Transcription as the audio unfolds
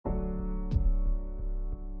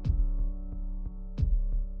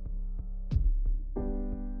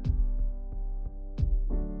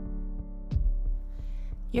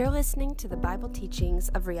You're listening to the Bible teachings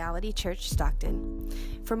of Reality Church Stockton.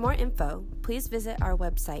 For more info, please visit our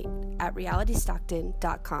website at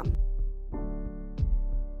realitystockton.com.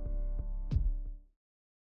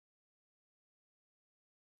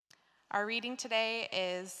 Our reading today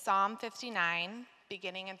is Psalm 59,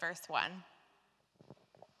 beginning in verse 1.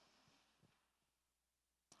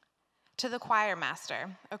 To the choir master,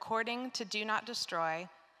 according to Do Not Destroy,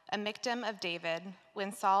 a Michtam of David,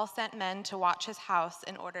 when Saul sent men to watch his house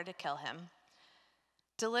in order to kill him.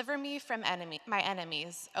 Deliver me from my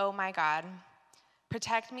enemies, O my God.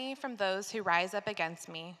 Protect me from those who rise up against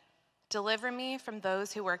me. Deliver me from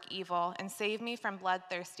those who work evil, and save me from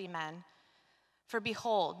bloodthirsty men. For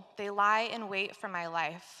behold, they lie in wait for my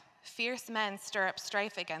life. Fierce men stir up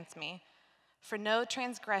strife against me. For no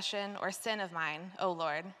transgression or sin of mine, O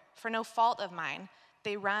Lord, for no fault of mine,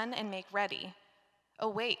 they run and make ready.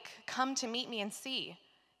 Awake, come to meet me and see.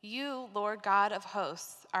 You, Lord God of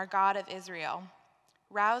hosts, are God of Israel.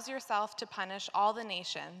 Rouse yourself to punish all the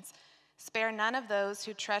nations. Spare none of those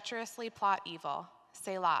who treacherously plot evil.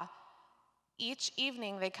 Selah. Each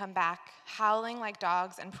evening they come back, howling like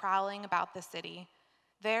dogs and prowling about the city.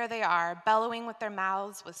 There they are, bellowing with their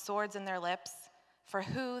mouths, with swords in their lips, for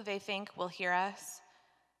who they think will hear us.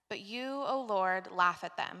 But you, O Lord, laugh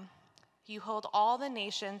at them. You hold all the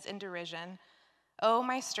nations in derision. O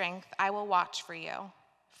my strength, I will watch for you.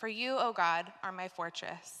 For you, O God, are my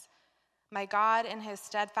fortress. My God in his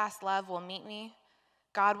steadfast love will meet me.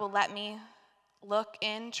 God will let me look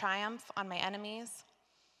in triumph on my enemies.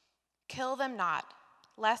 Kill them not,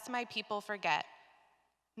 lest my people forget.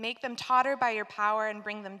 Make them totter by your power and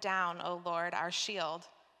bring them down, O Lord, our shield.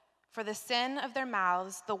 For the sin of their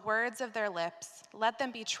mouths, the words of their lips, let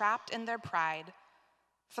them be trapped in their pride.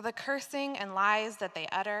 For the cursing and lies that they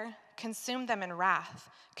utter, consume them in wrath.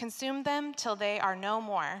 Consume them till they are no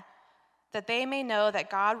more, that they may know that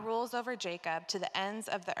God rules over Jacob to the ends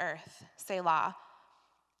of the earth. Selah.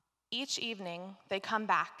 Each evening they come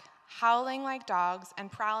back, howling like dogs and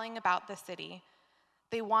prowling about the city.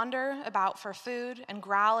 They wander about for food and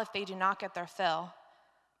growl if they do not get their fill.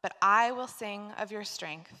 But I will sing of your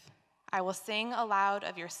strength. I will sing aloud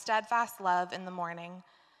of your steadfast love in the morning.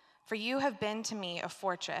 For you have been to me a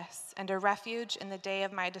fortress and a refuge in the day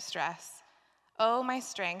of my distress. O my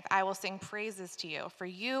strength, I will sing praises to you, for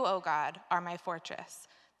you, O God, are my fortress,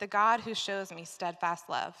 the God who shows me steadfast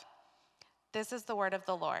love. This is the word of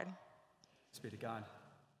the Lord. Thanks be to God.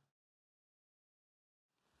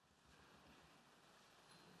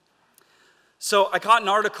 So I saw an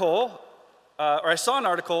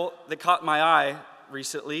article that caught my eye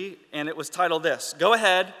recently, and it was titled this: Go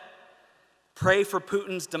ahead, pray for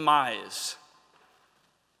Putin's demise.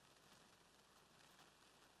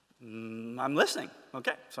 I'm listening.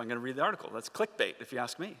 Okay, so I'm going to read the article. That's clickbait, if you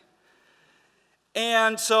ask me.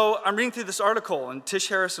 And so I'm reading through this article, and Tish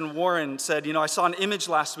Harrison Warren said, I saw an image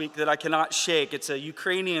last week that I cannot shake. It's a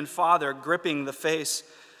Ukrainian father gripping the face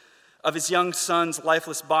of his young son's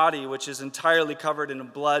lifeless body, which is entirely covered in a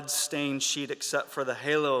blood-stained sheet except for the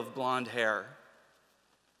halo of blonde hair.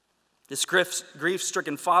 This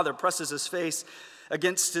grief-stricken father presses his face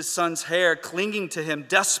against his son's hair, clinging to him,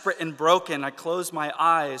 desperate and broken. I close my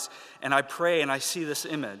eyes and I pray and I see this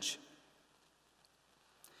image.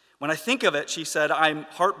 When I think of it, she said, I'm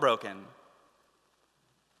heartbroken,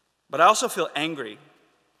 but I also feel angry.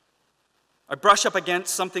 I brush up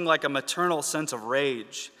against something like a maternal sense of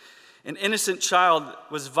rage. An innocent child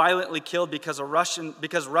was violently killed because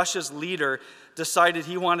Russia's leader decided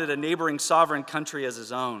he wanted a neighboring sovereign country as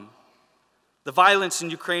his own. The violence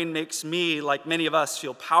in Ukraine makes me, like many of us,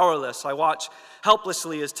 feel powerless. I watch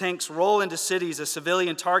helplessly as tanks roll into cities, as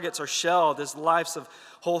civilian targets are shelled, as the lives of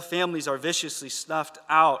whole families are viciously snuffed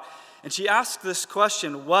out. And she asked this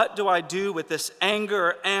question: what do I do with this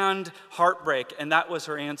anger and heartbreak? And that was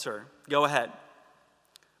her answer. Go ahead.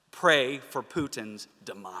 Pray for Putin's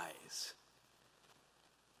demise.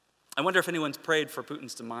 I wonder if anyone's prayed for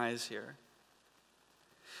Putin's demise here.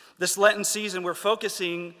 This Lenten season, we're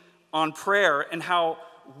focusing on prayer and how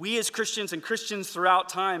we as Christians and Christians throughout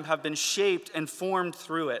time have been shaped and formed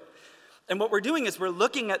through it. And what we're doing is we're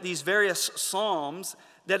looking at these various psalms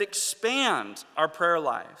that expand our prayer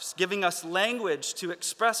lives, giving us language to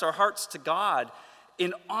express our hearts to God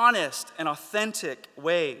in honest and authentic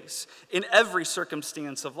ways in every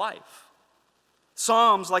circumstance of life.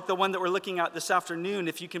 Psalms like the one that we're looking at this afternoon,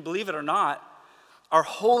 if you can believe it or not, are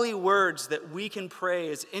holy words that we can pray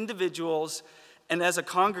as individuals and as a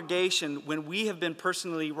congregation when we have been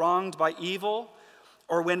personally wronged by evil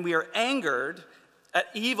or when we are angered at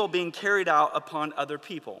evil being carried out upon other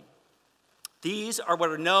people. These are what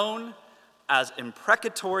are known as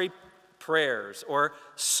imprecatory prayers or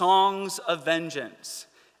songs of vengeance.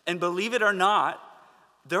 And believe it or not,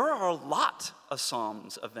 there are a lot of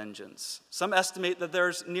psalms of vengeance. Some estimate that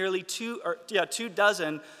there's nearly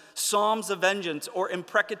 24 psalms of vengeance or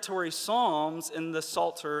imprecatory psalms in the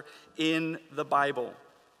Psalter in the Bible.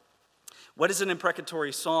 What is an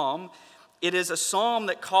imprecatory psalm? It is a psalm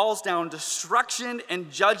that calls down destruction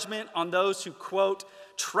and judgment on those who, quote,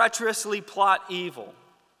 treacherously plot evil.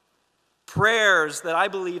 Prayers that I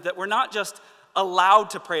believe that we're not just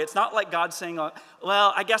allowed to pray. It's not like God saying,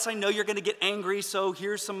 well, I guess I know you're going to get angry, so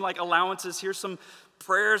here's some allowances, here's some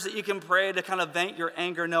prayers that you can pray to kind of vent your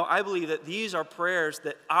anger. No, I believe that these are prayers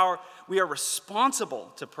that we are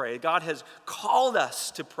responsible to pray. God has called us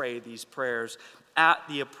to pray these prayers at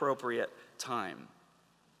the appropriate time.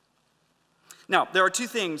 Now, there are two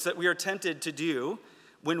things that we are tempted to do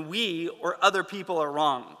when we or other people are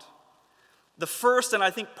wronged. The first, and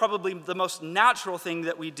I think probably the most natural thing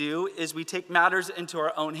that we do, is we take matters into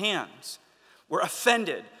our own hands. We're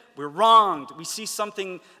offended, we're wronged, we see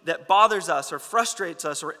something that bothers us or frustrates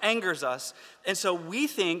us or angers us, and so we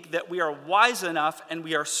think that we are wise enough and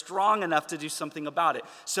we are strong enough to do something about it.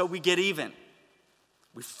 So we get even.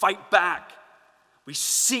 We fight back. We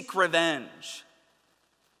seek revenge.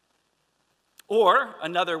 Or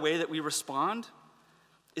another way that we respond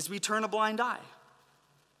is we turn a blind eye.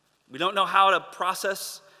 We don't know how to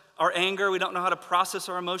process our anger. We don't know how to process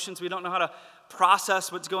our emotions. We don't know how to process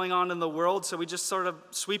what's going on in the world, so we just sort of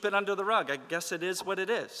sweep it under the rug. I guess it is what it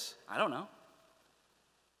is. I don't know.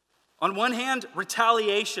 On one hand,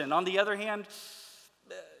 retaliation. On the other hand,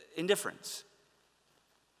 indifference.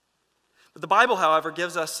 But the Bible, however,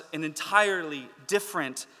 gives us an entirely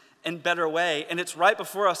different and better way, and it's right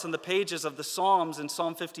before us in the pages of the Psalms in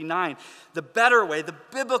Psalm 59. The better way, the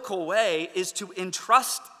biblical way, is to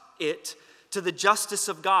entrust it to the justice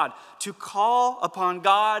of God, to call upon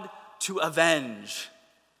God to avenge.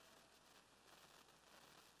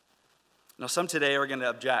 Now, some today are going to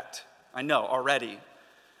object. I know already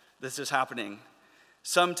this is happening.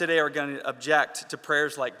 Some today are going to object to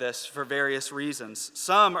prayers like this for various reasons.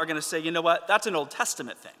 Some are going to say, you know what, that's an Old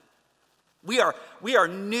Testament thing. We are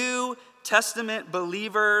New Testament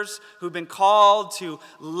believers who've been called to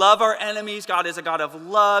love our enemies. God is a God of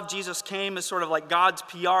love. Jesus came as sort of like God's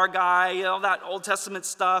PR guy, all that Old Testament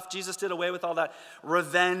stuff. Jesus did away with all that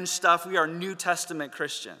revenge stuff. We are New Testament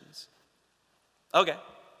Christians. Okay.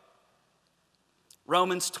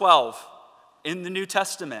 Romans 12 in the New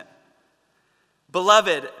Testament.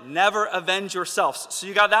 Beloved, never avenge yourselves. So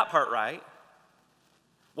you got that part right.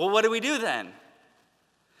 Well, what do we do then?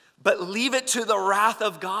 But leave it to the wrath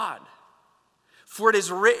of God. For it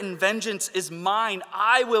is written, vengeance is mine,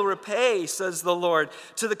 I will repay, says the Lord.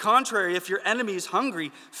 To the contrary, if your enemy is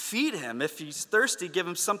hungry, feed him. If he's thirsty, give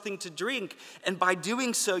him something to drink. And by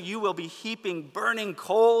doing so, you will be heaping burning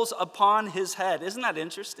coals upon his head. Isn't that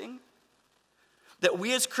interesting? That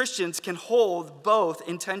we as Christians can hold both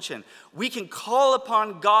in tension. We can call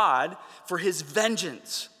upon God for his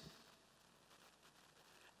vengeance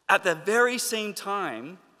at the very same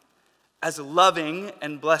time as loving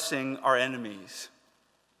and blessing our enemies.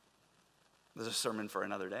 There's a sermon for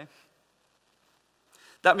another day.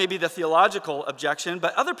 That may be the theological objection,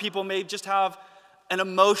 but other people may just have an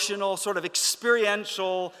emotional, sort of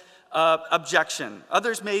experiential objection.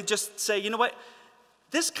 Others may just say, you know what,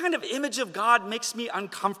 this kind of image of God makes me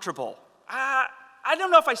uncomfortable. I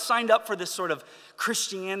don't know if I signed up for this sort of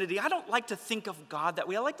Christianity. I don't like to think of God that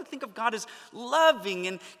way. I like to think of God as loving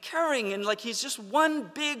and caring and like he's just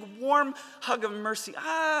one big warm hug of mercy.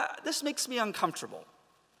 This makes me uncomfortable.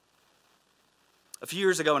 A few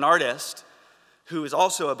years ago, an artist who is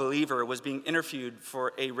also a believer was being interviewed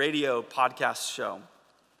for a radio podcast show.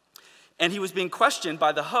 And he was being questioned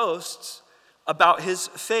by the hosts about his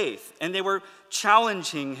faith. And they were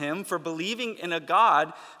challenging him for believing in a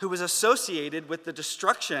God who was associated with the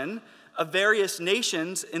destruction of various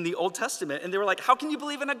nations in the Old Testament. And they were like, how can you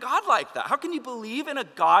believe in a God like that? How can you believe in a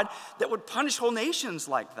God that would punish whole nations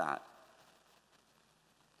like that?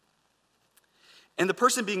 And the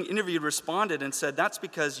person being interviewed responded and said, that's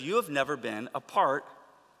because you have never been a part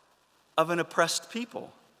of an oppressed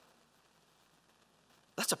people.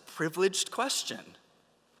 That's a privileged question.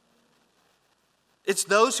 It's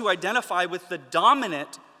those who identify with the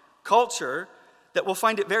dominant culture that will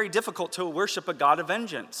find it very difficult to worship a God of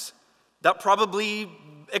vengeance. That probably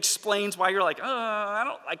explains why you're like, I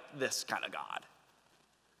don't like this kind of God.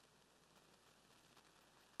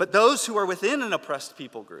 But those who are within an oppressed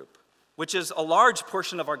people group, which is a large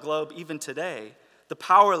portion of our globe even today, the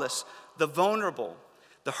powerless, the vulnerable,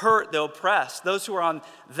 the hurt, the oppressed, those who are on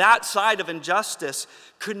that side of injustice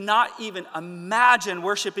could not even imagine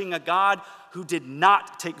worshiping a God who did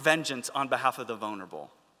not take vengeance on behalf of the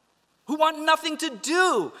vulnerable, who want nothing to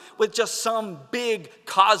do with just some big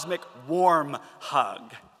cosmic warm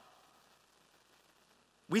hug.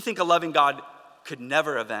 We think a loving God could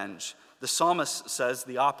never avenge. The psalmist says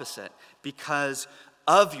the opposite. Because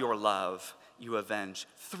of your love, you avenge.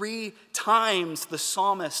 3 times the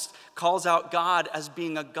psalmist calls out God as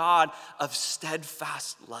being a God of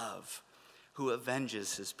steadfast love who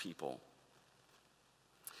avenges his people.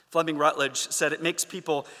 Fleming Rutledge said it makes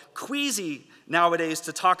people queasy nowadays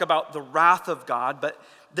to talk about the wrath of God, but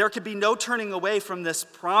there could be no turning away from this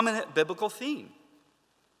prominent biblical theme.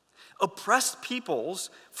 Oppressed peoples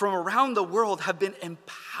from around the world have been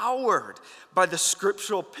empowered by the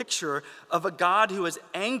scriptural picture of a God who is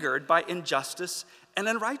angered by injustice and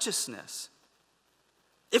unrighteousness.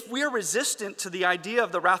 If we're resistant to the idea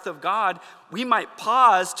of the wrath of God, we might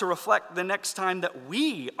pause to reflect the next time that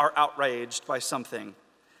we are outraged by something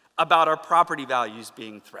about our property values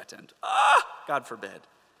being threatened. God forbid.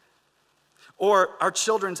 Or our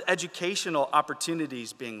children's educational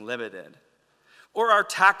opportunities being limited. Or our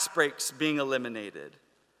tax breaks being eliminated.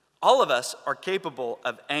 All of us are capable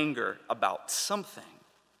of anger about something.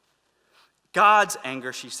 God's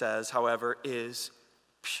anger, she says, however, is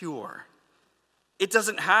pure. It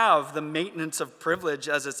doesn't have the maintenance of privilege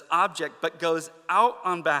as its object, but goes out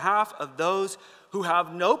on behalf of those who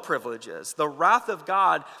have no privileges. The wrath of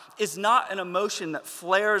God is not an emotion that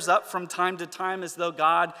flares up from time to time as though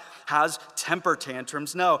God has temper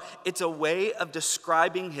tantrums. No, it's a way of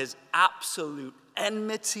describing his absolute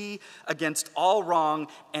enmity against all wrong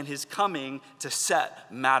and his coming to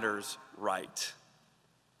set matters right.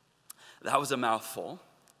 That was a mouthful.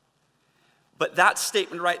 But that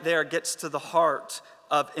statement right there gets to the heart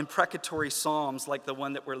of imprecatory psalms like the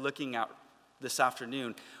one that we're looking at this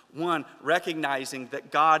afternoon. One, recognizing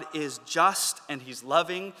that God is just and he's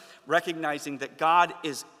loving, recognizing that God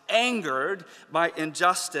is angered by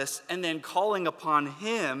injustice, and then calling upon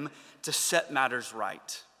him to set matters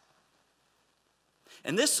right.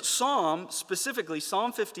 And this psalm, specifically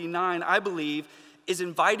Psalm 59, I believe, is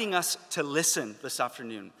inviting us to listen this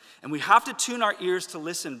afternoon. And we have to tune our ears to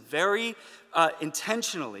listen very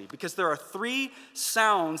intentionally, because there are 3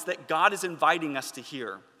 sounds that God is inviting us to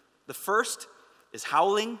hear. The first is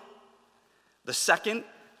howling, the second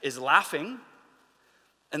is laughing,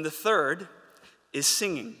 and the third is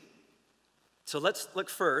singing. So let's look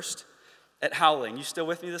first at howling. You still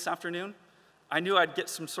with me this afternoon? I knew I'd get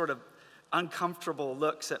some sort of uncomfortable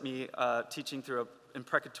looks at me teaching through an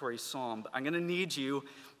imprecatory psalm, but I'm going to need you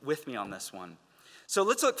with me on this one. So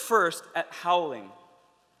let's look first at howling.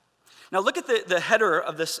 Now look at the header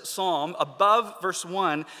of this psalm above verse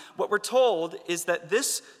 1. What we're told is that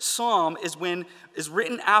this psalm is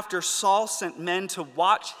written after Saul sent men to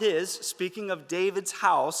watch speaking of David's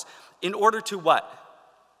house, in order to what?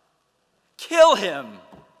 Kill him.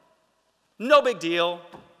 No big deal,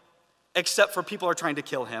 except for people are trying to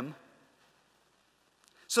kill him.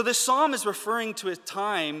 So this psalm is referring to a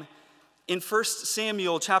time in 1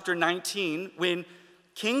 Samuel chapter 19 when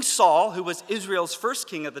King Saul, who was Israel's first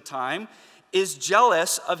king at the time, is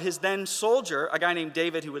jealous of his then soldier, a guy named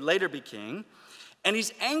David who would later be king, and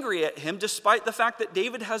he's angry at him despite the fact that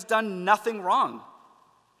David has done nothing wrong.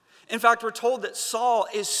 In fact, we're told that Saul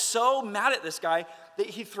is so mad at this guy that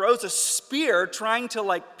he throws a spear trying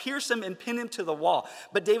to pierce him and pin him to the wall.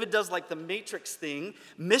 But David does the Matrix thing,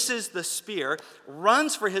 misses the spear,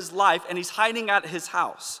 runs for his life, and he's hiding at his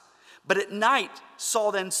house. But at night,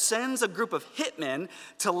 Saul then sends a group of hitmen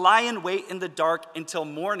to lie in wait in the dark until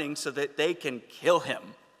morning so that they can kill him.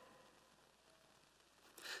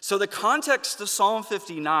 So the context of Psalm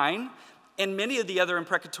 59 and many of the other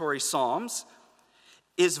imprecatory psalms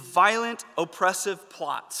is violent, oppressive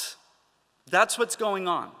plots. That's what's going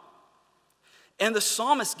on. And the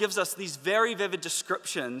psalmist gives us these very vivid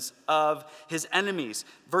descriptions of his enemies.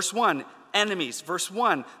 Verse 1, enemies. Verse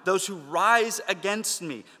 1, those who rise against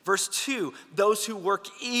me. Verse 2, those who work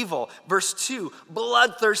evil. Verse 2,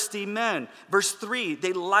 bloodthirsty men. Verse 3,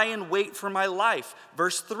 they lie in wait for my life.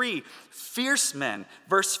 Verse 3, fierce men.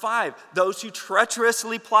 Verse 5, those who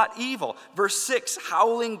treacherously plot evil. Verse 6,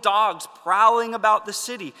 howling dogs prowling about the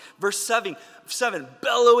city. Verse 7,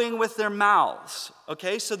 bellowing with their mouths.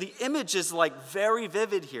 Okay, so the image is very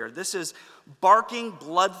vivid here. This is barking,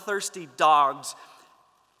 bloodthirsty dogs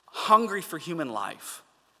hungry for human life.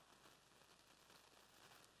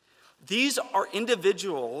 These are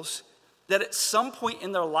individuals that at some point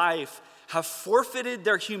in their life have forfeited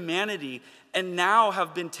their humanity and now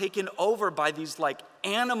have been taken over by these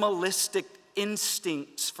animalistic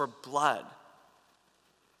instincts for blood.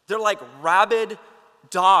 They're like rabid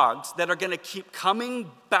dogs that are going to keep coming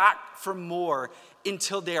back for more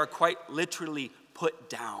until they are quite literally put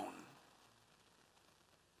down.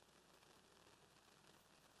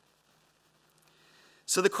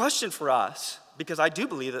 So the question for us, because I do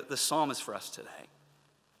believe that this psalm is for us today,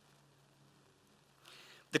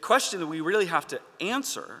 the question that we really have to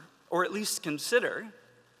answer, or at least consider,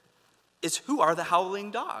 is who are the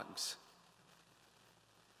howling dogs?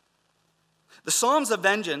 The Psalms of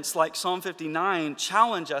vengeance, like Psalm 59,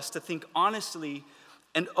 challenge us to think honestly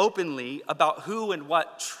and openly about who and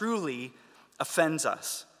what truly offends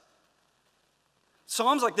us.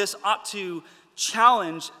 Psalms like this ought to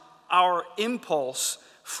challenge our impulse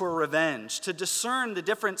for revenge, to discern the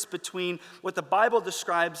difference between what the Bible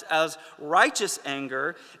describes as righteous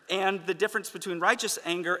anger and the difference between righteous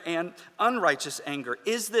anger and unrighteous anger.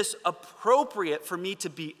 Is this appropriate for me to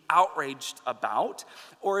be outraged about,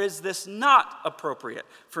 or is this not appropriate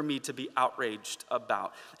for me to be outraged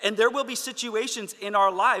about? And there will be situations in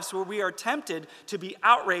our lives where we are tempted to be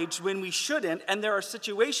outraged when we shouldn't, and there are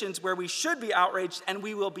situations where we should be outraged and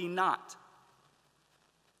we will be not.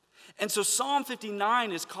 And so Psalm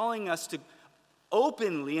 59 is calling us to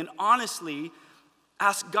openly and honestly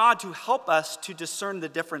ask God to help us to discern the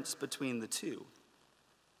difference between the two.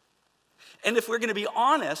 And if we're going to be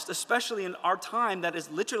honest, especially in our time that has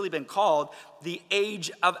literally been called the age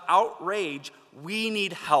of outrage, we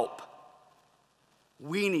need help.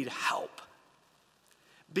 We need help.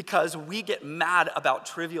 Because we get mad about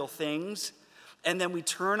trivial things, and then we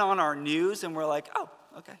turn on our news and we're like, oh,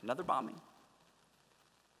 okay, another bombing.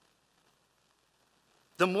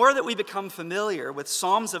 The more that we become familiar with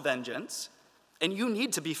Psalms of vengeance, and you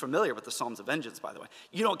need to be familiar with the Psalms of vengeance, by the way.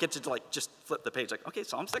 You don't get to just flip the page like, okay,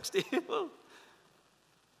 Psalm 60.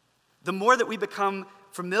 The more that we become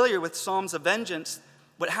familiar with Psalms of vengeance,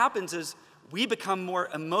 what happens is we become more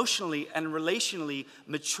emotionally and relationally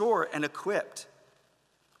mature and equipped.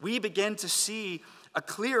 We begin to see a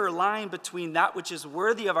clearer line between that which is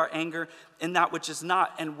worthy of our anger and that which is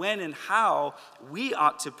not, and when and how we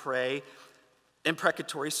ought to pray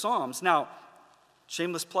imprecatory psalms. Now,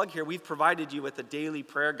 shameless plug here, we've provided you with a daily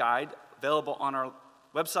prayer guide available on our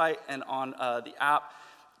website and on the app.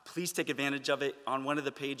 Please take advantage of it. On one of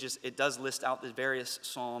the pages, it does list out the various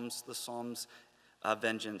psalms, the psalms of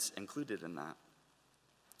vengeance included in that.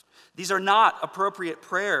 These are not appropriate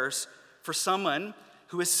prayers for someone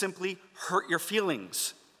who has simply hurt your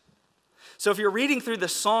feelings. So if you're reading through the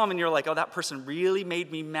psalm and you're like, oh, that person really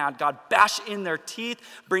made me mad, God, bash in their teeth,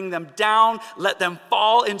 bring them down, let them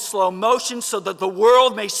fall in slow motion so that the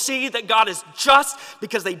world may see that God is just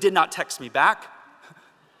because they did not text me back,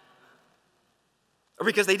 or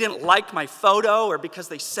because they didn't like my photo, or because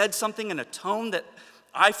they said something in a tone that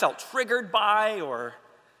I felt triggered by, or...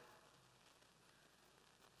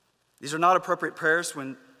 These are not appropriate prayers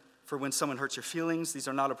for when someone hurts your feelings. These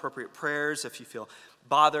are not appropriate prayers if you feel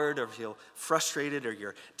bothered or feel frustrated or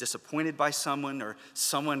you're disappointed by someone or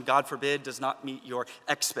someone, God forbid, does not meet your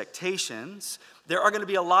expectations. There are going to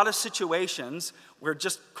be a lot of situations where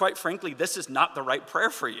just, quite frankly, this is not the right prayer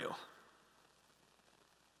for you.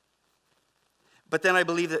 But then I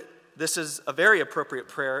believe that this is a very appropriate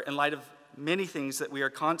prayer in light of many things that we are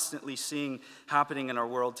constantly seeing happening in our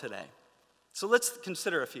world today. So let's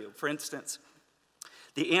consider a few. For instance,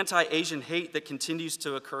 the anti-Asian hate that continues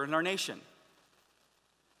to occur in our nation.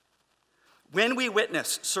 When we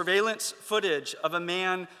witness surveillance footage of a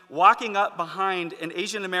man walking up behind an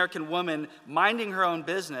Asian American woman minding her own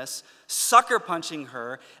business, sucker punching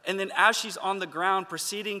her, and then as she's on the ground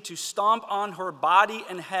proceeding to stomp on her body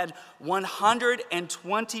and head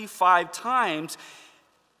 125 times,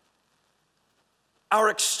 our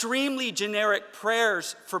extremely generic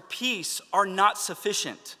prayers for peace are not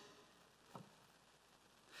sufficient.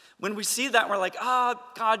 When we see that, we're like,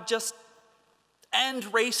 God, just end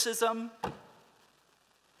racism.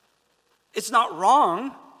 It's not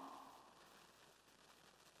wrong.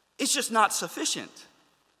 It's just not sufficient.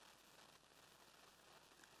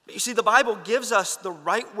 But you see, the Bible gives us the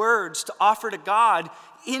right words to offer to God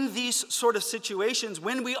in these sort of situations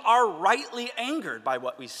when we are rightly angered by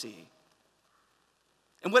what we see.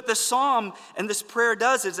 And what this psalm and this prayer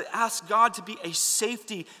does is it asks God to be a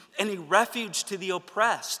safety and a refuge to the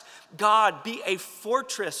oppressed. God, be a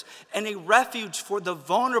fortress and a refuge for the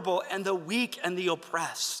vulnerable and the weak and the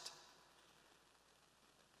oppressed.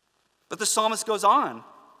 But the psalmist goes on.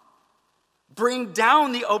 Bring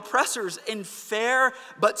down the oppressors in fair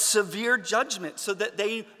but severe judgment so that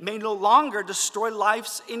they may no longer destroy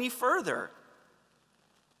lives any further.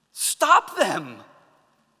 Stop them.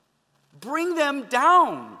 Bring them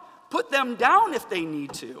down. Put them down if they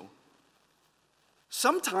need to.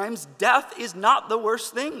 Sometimes death is not the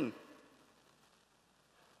worst thing.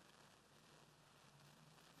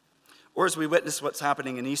 Or as we witness what's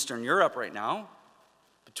happening in Eastern Europe right now,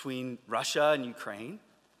 between Russia and Ukraine.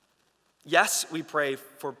 Yes, we pray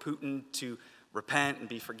for Putin to repent and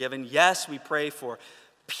be forgiven. Yes, we pray for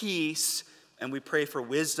peace and we pray for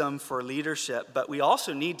wisdom for leadership. But we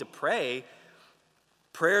also need to pray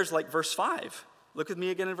prayers like verse 5. Look with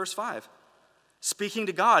me again in verse 5. Speaking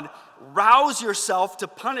to God, rouse yourself to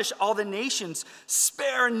punish all the nations.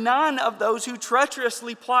 Spare none of those who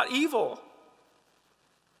treacherously plot evil.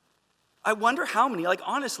 I wonder how many,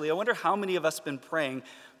 honestly, I wonder how many of us have been praying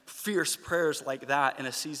fierce prayers like that in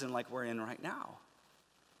a season like we're in right now.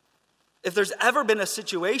 If there's ever been a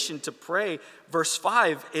situation to pray verse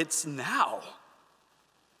 5, it's now.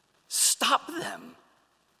 Stop them.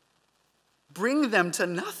 Bring them to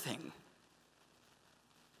nothing.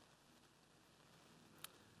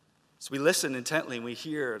 As we listen intently, we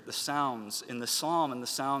hear the sounds in the psalm and the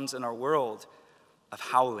sounds in our world of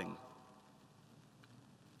howling.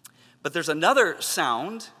 But there's another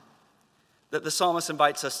sound that the psalmist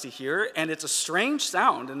invites us to hear, and it's a strange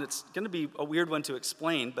sound, and it's going to be a weird one to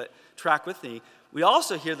explain, but track with me. We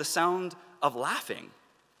also hear the sound of laughing.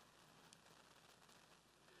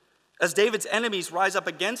 As David's enemies rise up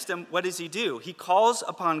against him, what does he do? He calls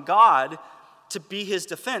upon God to be his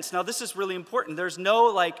defense. Now, this is really important. There's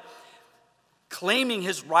no claiming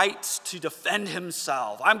his rights to defend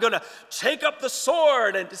himself. I'm going to take up the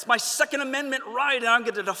sword, and it's my Second Amendment right, and I'm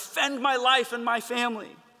going to defend my life and my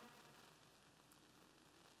family.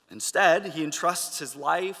 Instead, he entrusts his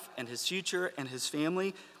life and his future and his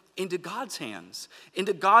family into God's hands,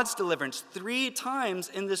 into God's deliverance. 3 times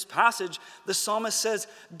in this passage, the psalmist says,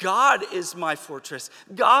 God is my fortress.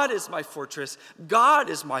 God is my fortress. God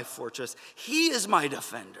is my fortress. He is my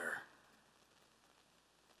defender.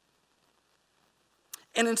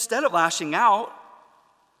 And instead of lashing out,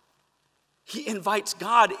 he invites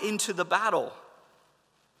God into the battle.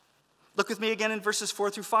 Look with me again in verses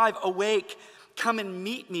 4 through 5. Awake, come and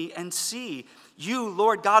meet me and see. You,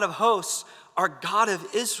 Lord God of hosts, are God of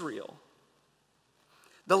Israel.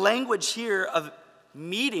 The language here of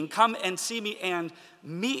meeting, come and see me and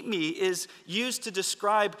meet me, is used to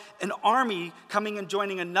describe an army coming and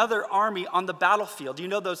joining another army on the battlefield. You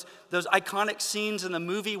know those iconic scenes in the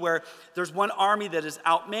movie where there's one army that is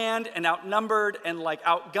outmanned and outnumbered and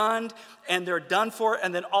outgunned, and they're done for,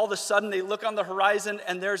 and then all of a sudden they look on the horizon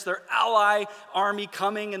and there's their ally army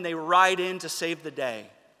coming and they ride in to save the day.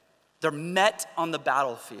 They're met on the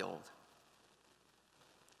battlefield.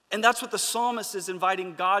 And that's what the psalmist is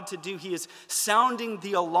inviting God to do. He is sounding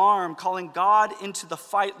the alarm, calling God into the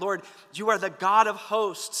fight. Lord, you are the God of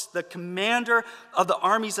hosts, the commander of the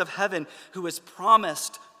armies of heaven, who has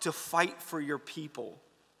promised to fight for your people.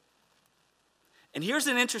 And here's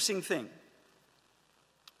an interesting thing.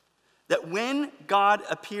 That when God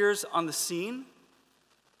appears on the scene,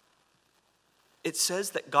 it says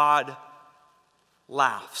that God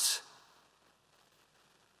laughs.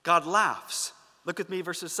 God laughs. Look with me,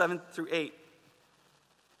 verses 7 through 8.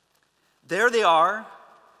 There they are,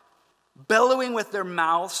 bellowing with their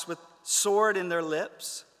mouths, with sword in their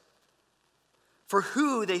lips. For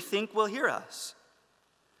who they think will hear us?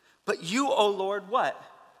 But you, O Lord, what?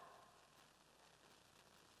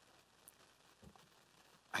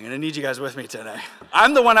 I'm going to need you guys with me today.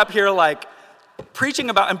 I'm the one up here preaching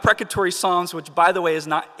about imprecatory psalms, which, by the way, is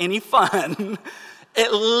not any fun.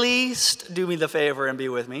 At least do me the favor and be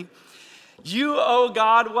with me. You, O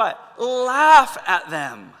God, what? Laugh at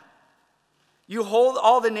them. You hold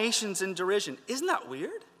all the nations in derision. Isn't that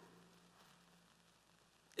weird?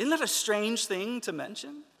 Isn't that a strange thing to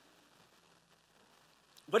mention?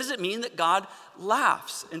 What does it mean that God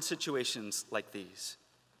laughs in situations like these?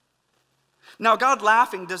 Now, God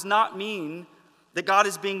laughing does not mean that God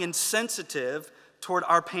is being insensitive toward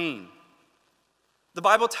our pain. The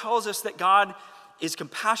Bible tells us that God is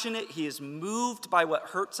compassionate. He is moved by what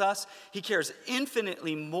hurts us. He cares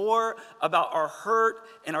infinitely more about our hurt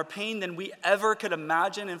and our pain than we ever could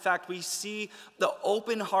imagine. In fact, we see the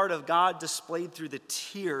open heart of God displayed through the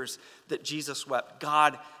tears that Jesus wept.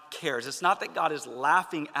 God cares. It's not that God is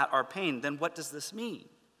laughing at our pain. Then what does this mean?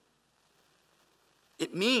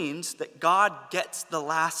 It means that God gets the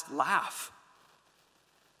last laugh.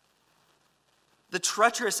 The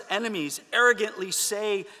treacherous enemies arrogantly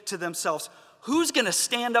say to themselves, who's going to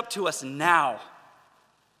stand up to us now?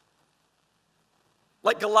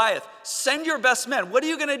 Like Goliath, send your best men. What are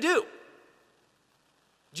you going to do?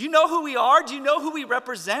 Do you know who we are? Do you know who we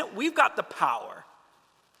represent? We've got the power.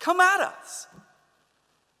 Come at us.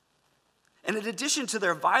 And in addition to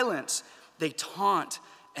their violence, they taunt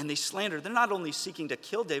and they slander. They're not only seeking to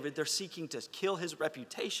kill David, they're seeking to kill his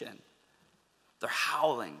reputation. They're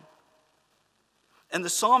howling. And the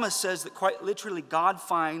psalmist says that quite literally God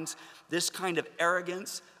finds this kind of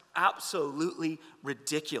arrogance absolutely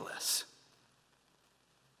ridiculous.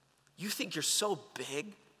 You think you're so big?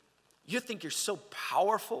 You think you're so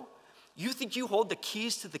powerful? You think you hold the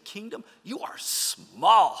keys to the kingdom? You are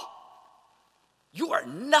small. You are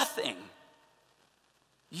nothing.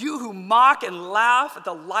 You who mock and laugh at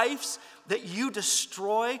the lives that you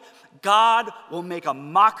destroy, God will make a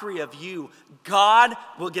mockery of you. God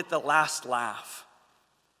will get the last laugh.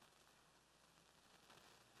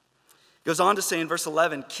 It goes on to say in verse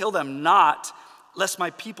 11, kill them not, lest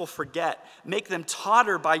my people forget. Make them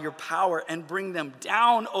totter by your power and bring them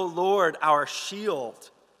down, O Lord, our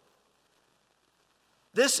shield.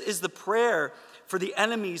 This is the prayer for the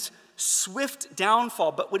enemy's swift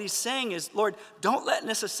downfall. But what he's saying is, Lord, don't let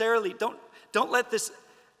this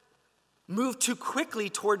move too quickly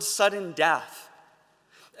towards sudden death.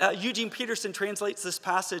 Eugene Peterson translates this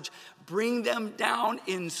passage, bring them down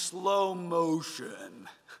in slow motion.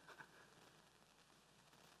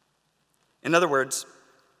 In other words,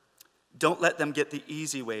 don't let them get the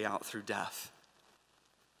easy way out through death.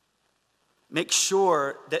 Make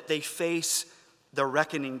sure that they face the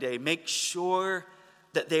reckoning day. Make sure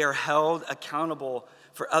that they are held accountable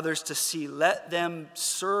for others to see. Let them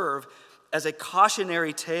serve as a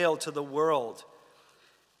cautionary tale to the world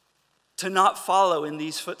to not follow in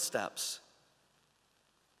these footsteps.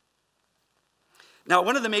 Now,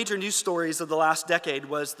 one of the major news stories of the last decade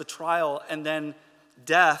was the trial and then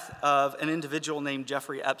death of an individual named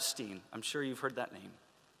Jeffrey Epstein. I'm sure you've heard that name.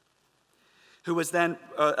 Who was then,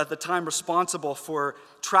 at the time, responsible for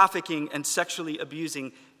trafficking and sexually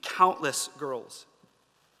abusing countless girls.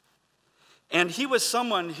 And he was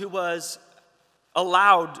someone who was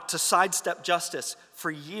allowed to sidestep justice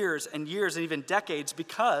for years and years and even decades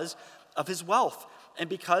because of his wealth and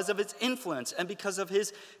because of his influence and because of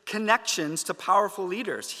his connections to powerful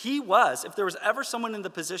leaders. He was, if there was ever someone in the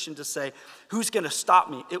position to say, who's going to stop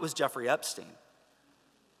me, it was Jeffrey Epstein.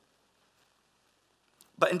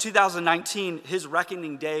 But in 2019, his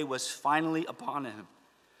reckoning day was finally upon him.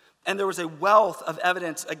 And there was a wealth of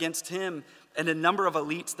evidence against him and a number of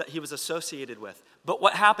elites that he was associated with. But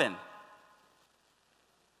what happened?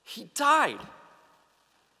 He died.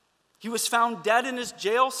 He was found dead in his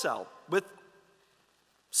jail cell with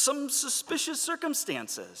some suspicious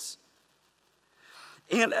circumstances.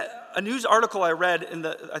 And a news article I read in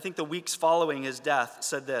the weeks following his death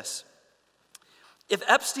said this: if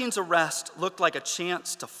Epstein's arrest looked like a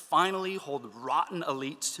chance to finally hold rotten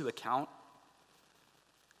elites to account,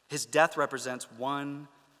 his death represents one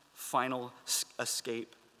final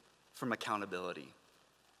escape from accountability.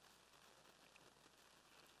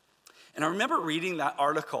 And I remember reading that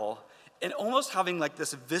article and almost having like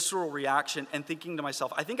this visceral reaction and thinking to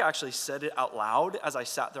myself, I think I actually said it out loud as I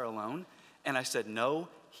sat there alone, and I said, no,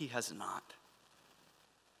 he has not.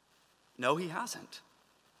 No, he hasn't.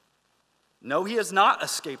 No, he has not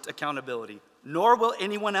escaped accountability, nor will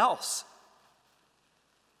anyone else.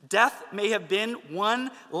 Death may have been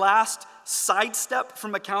one last sidestep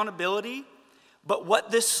from accountability, but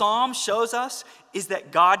what this psalm shows us is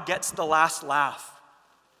that God gets the last laugh.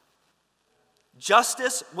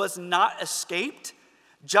 Justice was not escaped.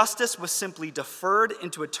 Justice was simply deferred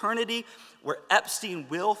into eternity, where Epstein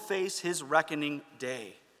will face his reckoning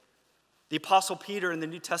day. The Apostle Peter in the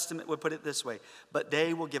New Testament would put it this way: but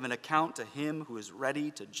they will give an account to him who is ready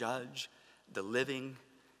to judge the living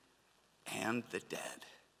and the dead.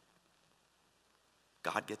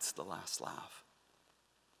 God gets the last laugh.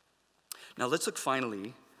 Now let's look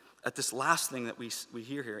finally at this last thing that we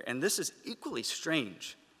hear here. And this is equally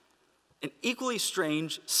strange. An equally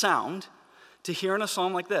strange sound to hear in a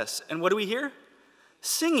psalm like this. And what do we hear?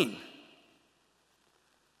 Singing.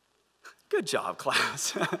 Good job,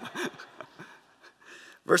 class.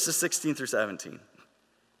 Verses 16 through 17.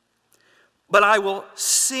 But I will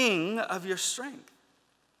sing of your strength.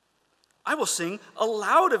 I will sing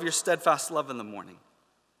aloud of your steadfast love in the morning.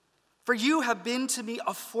 For you have been to me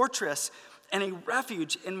a fortress and a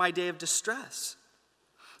refuge in my day of distress.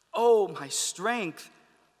 Oh, my strength,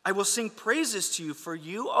 I will sing praises to you, for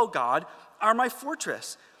you, O God, are my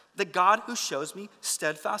fortress, the God who shows me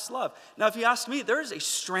steadfast love. Now, if you ask me, there is a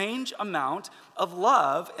strange amount of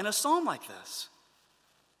love in a psalm like this.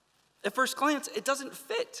 At first glance, it doesn't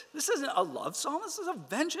fit. This isn't a love psalm, this is a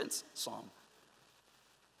vengeance psalm.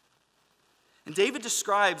 And David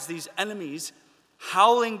describes these enemies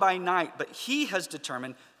howling by night, but he has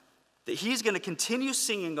determined that he's going to continue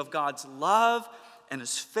singing of God's love and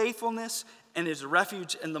his faithfulness and his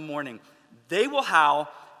refuge in the morning. They will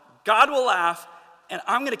howl, God will laugh, and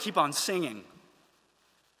I'm going to keep on singing.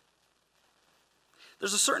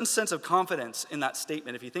 There's a certain sense of confidence in that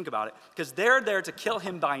statement if you think about it, because they're there to kill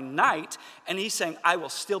him by night, and he's saying, I will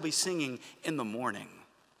still be singing in the morning.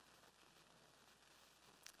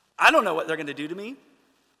 I don't know what they're going to do to me.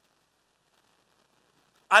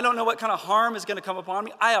 I don't know what kind of harm is going to come upon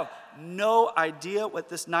me. I have no idea what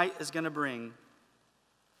this night is going to bring.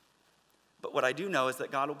 But what I do know is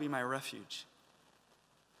that God will be my refuge,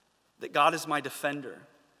 that God is my defender,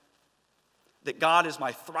 that God is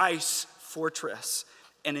my thrice fortress,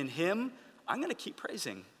 and in him, I'm going to keep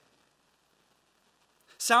praising.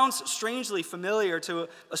 Sounds strangely familiar to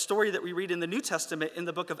a story that we read in the New Testament in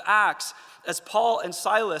the book of Acts, as Paul and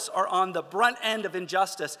Silas are on the brunt end of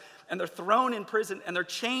injustice, and they're thrown in prison, and they're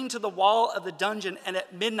chained to the wall of the dungeon, and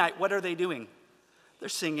at midnight, what are they doing? They're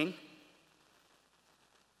singing.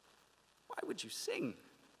 Why would you sing?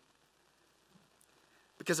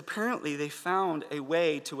 Because apparently they found a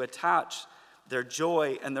way to attach their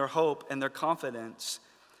joy and their hope and their confidence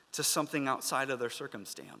to something outside of their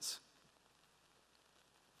circumstance.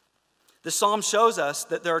 The psalm shows us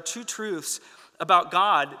that there are two truths about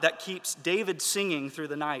God that keeps David singing through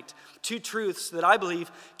the night. Two truths that I believe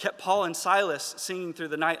kept Paul and Silas singing through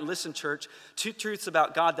the night. And listen, church, two truths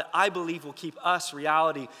about God that I believe will keep us,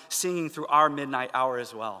 Reality, singing through our midnight hour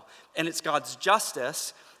as well. And it's God's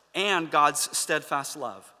justice and God's steadfast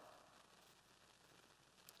love.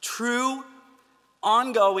 True,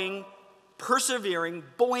 ongoing, persevering,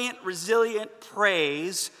 buoyant, resilient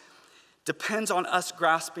praise depends on us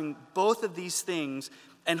grasping both of these things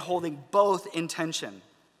and holding both in tension.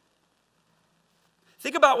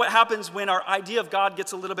 Think about what happens when our idea of God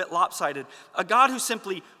gets a little bit lopsided. A God who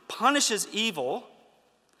simply punishes evil,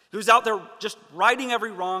 who's out there just righting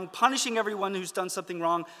every wrong, punishing everyone who's done something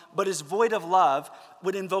wrong, but is void of love,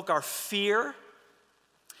 would invoke our fear.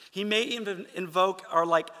 He may even invoke our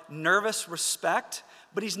nervous respect,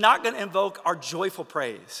 but he's not going to invoke our joyful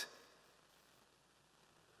praise.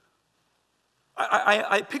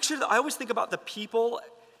 I always think about the people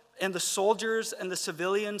and the soldiers and the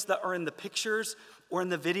civilians that are in the pictures or in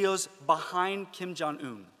the videos behind Kim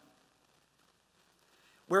Jong-un,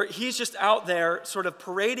 where he's just out there sort of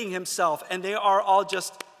parading himself, and they are all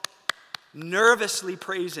just nervously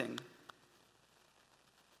praising.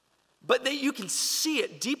 But you can see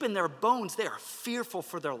it deep in their bones. They are fearful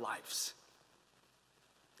for their lives.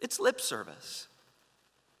 It's lip service.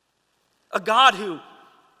 A God who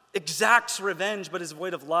exacts revenge but is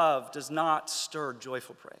void of love does not stir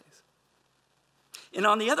joyful praise. And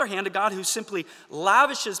on the other hand, a God who simply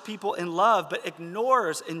lavishes people in love but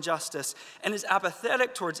ignores injustice and is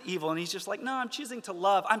apathetic towards evil, and he's just like, no, I'm choosing to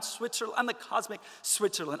love. I'm Switzerland. I'm the cosmic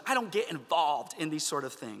Switzerland. I don't get involved in these sort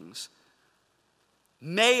of things.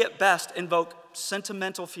 May at best invoke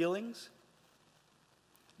sentimental feelings,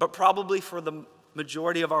 but probably for the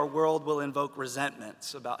majority of our world will invoke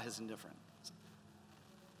resentments about his indifference.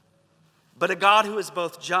 But a God who is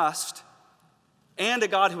both just and a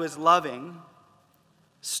God who is loving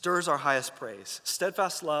stirs our highest praise,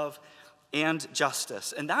 steadfast love and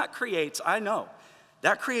justice. And that creates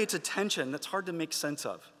a tension that's hard to make sense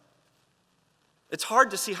of. It's hard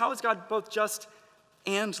to see how is God both just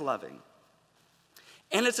and loving.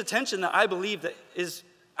 And it's a tension that I believe that is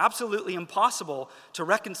absolutely impossible to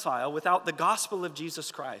reconcile without the gospel of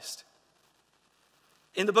Jesus Christ.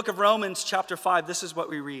 In the book of Romans, chapter 5, this is what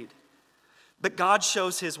we read. But God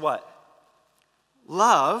shows his what?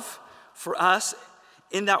 Love for us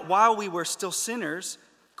in that while we were still sinners,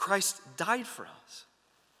 Christ died for us.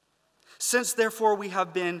 Since therefore we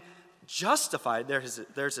have been justified,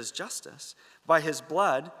 there's his justice, by his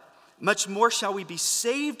blood, much more shall we be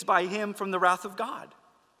saved by him from the wrath of God.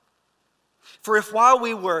 For if while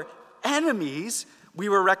we were enemies, we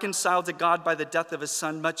were reconciled to God by the death of his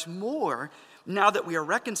son, much more, now that we are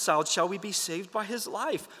reconciled, shall we be saved by his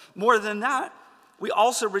life. More than that, we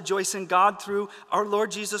also rejoice in God through our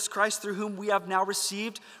Lord Jesus Christ, through whom we have now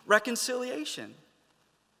received reconciliation.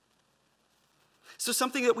 So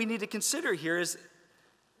something that we need to consider here is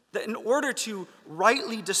that in order to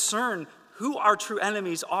rightly discern who our true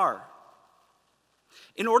enemies are,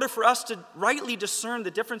 in order for us to rightly discern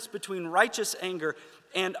the difference between righteous anger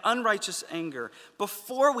and unrighteous anger,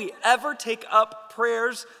 before we ever take up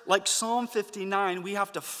prayers like Psalm 59, we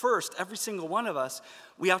have to first, every single one of us,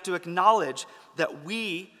 we have to acknowledge that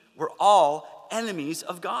we were all enemies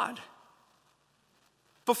of God.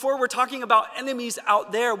 Before we're talking about enemies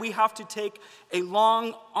out there, we have to take a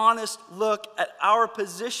long, honest look at our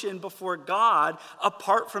position before God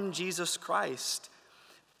apart from Jesus Christ.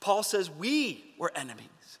 Paul says we were enemies.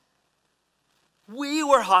 We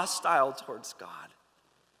were hostile towards God.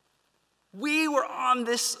 We were on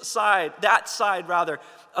that side rather,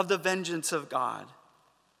 of the vengeance of God.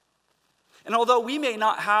 And although we may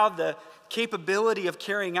not have the capability of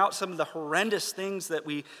carrying out some of the horrendous things that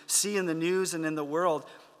we see in the news and in the world,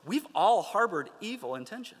 we've all harbored evil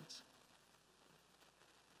intentions.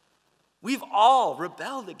 We've all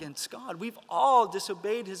rebelled against God. We've all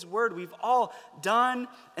disobeyed his word. We've all done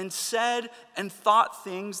and said and thought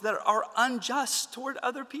things that are unjust toward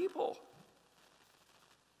other people.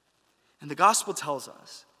 And the gospel tells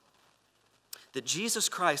us that Jesus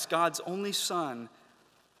Christ, God's only Son,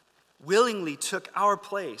 willingly took our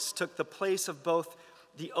place, took the place of both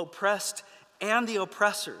the oppressed and the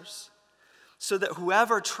oppressors, so that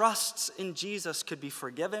whoever trusts in Jesus could be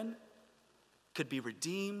forgiven, could be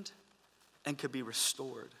redeemed, and could be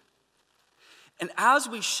restored. And as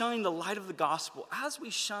we shine the light of the gospel, as we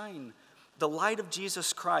shine the light of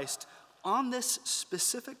Jesus Christ on this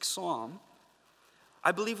specific psalm,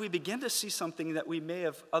 I believe we begin to see something that we may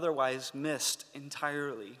have otherwise missed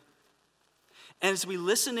entirely. And as we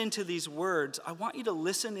listen into these words, I want you to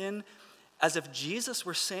listen in as if Jesus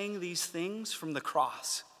were saying these things from the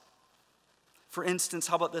cross. For instance,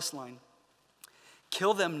 how about this line?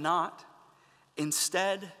 Kill them not,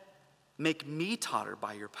 instead make me totter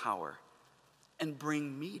by your power and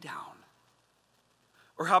bring me down.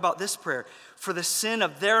 Or how about this prayer? For the sin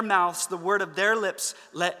of their mouths, the word of their lips,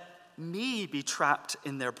 let me be trapped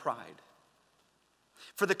in their pride.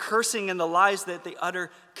 For the cursing and the lies that they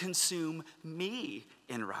utter, consume me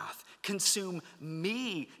in wrath. Consume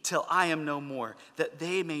me till I am no more, that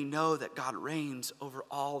they may know that God reigns over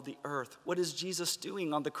all the earth. What is Jesus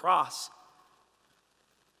doing on the cross?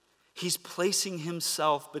 He's placing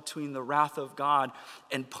himself between the wrath of God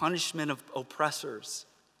and punishment of oppressors.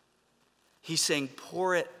 He's saying,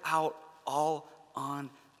 pour it out all on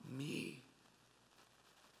me.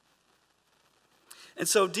 And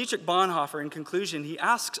so Dietrich Bonhoeffer, in conclusion, he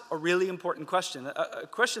asks a really important question, a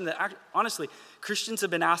question that honestly Christians have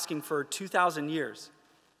been asking for 2,000 years.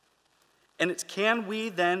 And it's, can we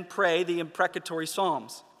then pray the imprecatory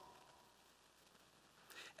Psalms?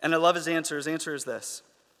 And I love his answer. His answer is this: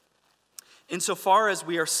 insofar as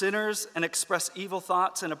we are sinners and express evil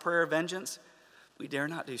thoughts in a prayer of vengeance, we dare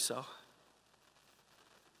not do so.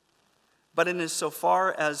 But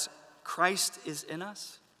insofar as Christ is in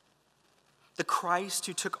us, the Christ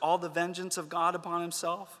who took all the vengeance of God upon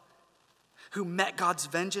himself, who met God's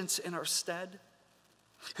vengeance in our stead,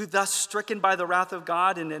 who thus stricken by the wrath of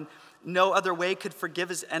God and in no other way could forgive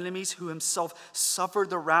his enemies, who himself suffered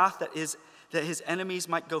the wrath that his enemies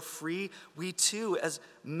might go free, we too, as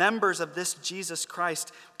members of this Jesus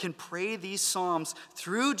Christ, can pray these psalms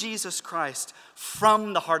through Jesus Christ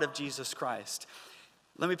from the heart of Jesus Christ.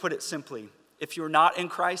 Let me put it simply. If you're not in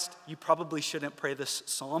Christ, you probably shouldn't pray this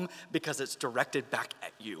psalm because it's directed back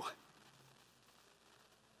at you.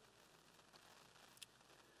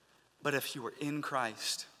 But if you are in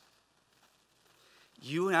Christ,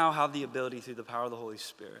 you now have the ability through the power of the Holy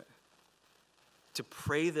Spirit to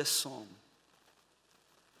pray this psalm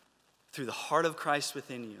through the heart of Christ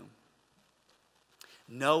within you,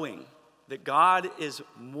 knowing that God is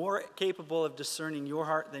more capable of discerning your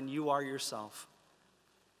heart than you are yourself.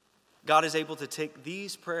 God is able to take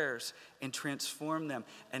these prayers and transform them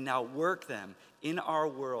and now work them in our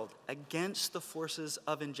world against the forces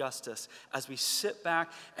of injustice as we sit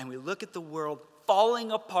back and we look at the world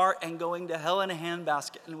falling apart and going to hell in a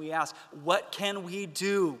handbasket, and we ask, what can we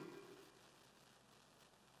do?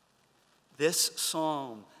 This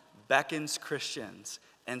psalm beckons Christians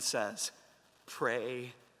and says,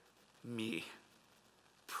 pray me,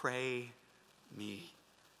 pray me,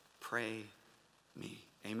 pray me.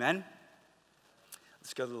 Amen?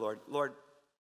 Let's go to the Lord. Lord,